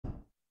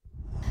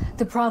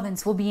The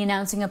province will be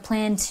announcing a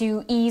plan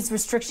to ease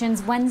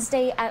restrictions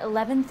Wednesday at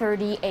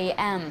 11:30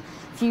 a.m.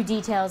 Few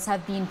details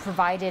have been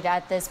provided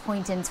at this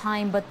point in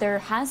time, but there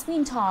has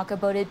been talk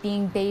about it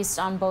being based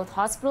on both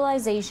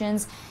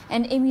hospitalizations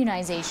and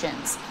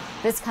immunizations.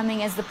 This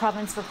coming as the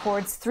province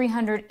records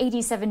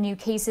 387 new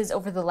cases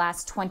over the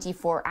last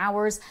 24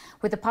 hours,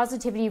 with a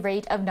positivity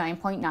rate of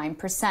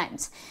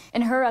 9.9%.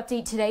 In her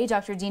update today,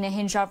 Dr. Deena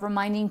Hinshaw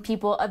reminding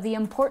people of the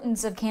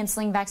importance of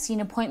canceling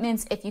vaccine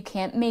appointments if you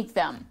can't make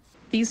them.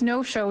 These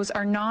no-shows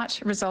are not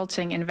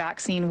resulting in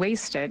vaccine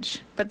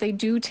wastage, but they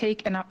do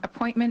take an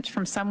appointment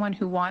from someone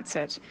who wants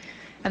it,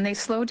 and they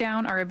slow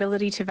down our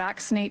ability to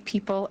vaccinate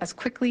people as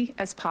quickly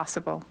as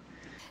possible.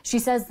 She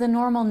says the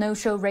normal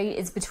no-show rate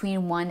is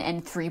between 1%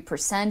 and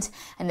 3%,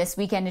 and this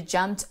weekend it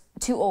jumped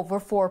to over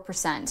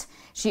 4%.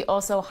 She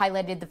also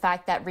highlighted the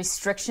fact that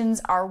restrictions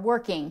are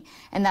working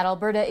and that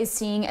Alberta is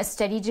seeing a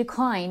steady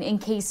decline in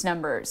case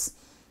numbers.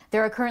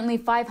 There are currently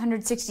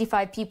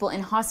 565 people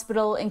in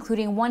hospital,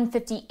 including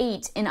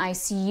 158 in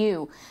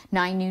ICU.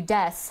 9 new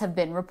deaths have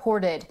been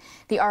reported.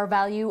 The R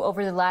value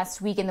over the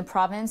last week in the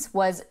province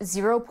was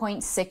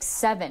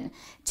 0.67.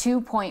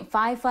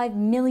 2.55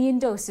 million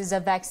doses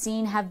of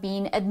vaccine have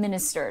been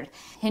administered.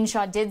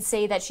 Hinshaw did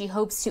say that she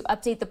hopes to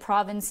update the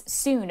province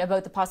soon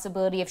about the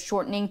possibility of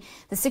shortening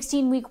the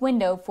 16-week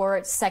window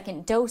for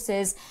second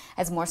doses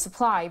as more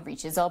supply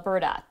reaches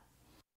Alberta.